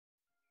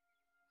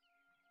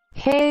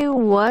Hey,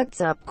 what's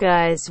up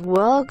guys,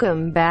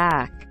 welcome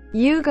back.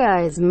 You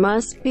guys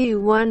must be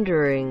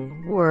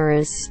wondering, where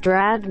is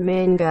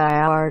Stradman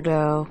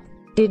Gallardo?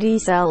 Did he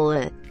sell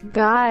it?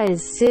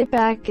 Guys, sit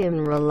back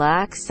and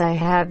relax, I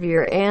have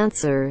your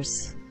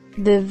answers.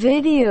 The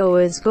video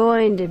is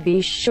going to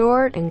be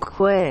short and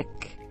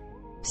quick,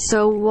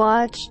 so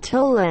watch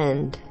till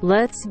end.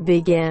 Let's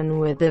begin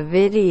with the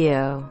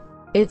video.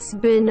 It's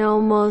been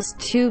almost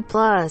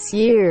 2+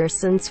 years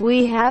since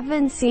we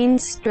haven't seen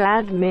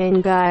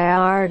Stradman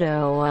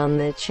Gallardo on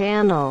the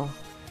channel.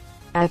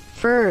 At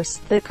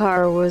first the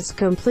car was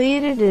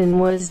completed and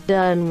was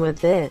done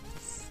with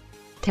its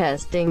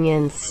testing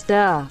and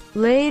stuff.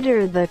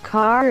 Later the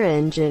car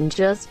engine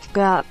just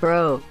got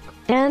broke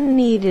and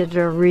needed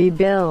a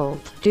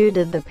rebuild. Due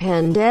to the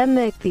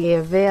pandemic, the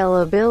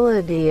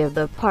availability of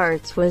the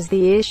parts was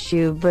the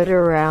issue, but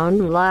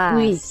around last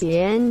week the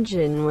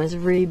engine was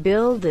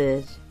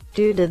rebuilded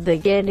due to the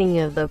getting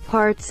of the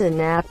parts and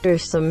after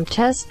some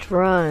test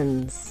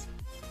runs.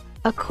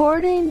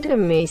 According to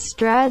me,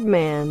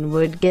 Stradman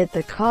would get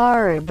the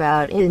car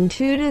about in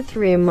 2 to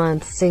 3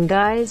 months. And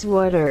guys,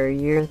 what are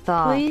your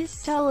thoughts?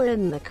 Please tell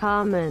in the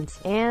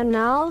comments, and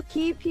I'll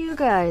keep you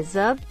guys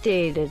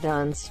updated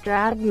on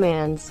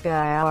Stradman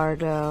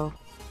Gallardo.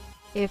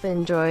 If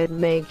enjoyed,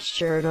 make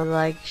sure to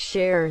like,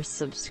 share,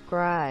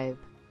 subscribe.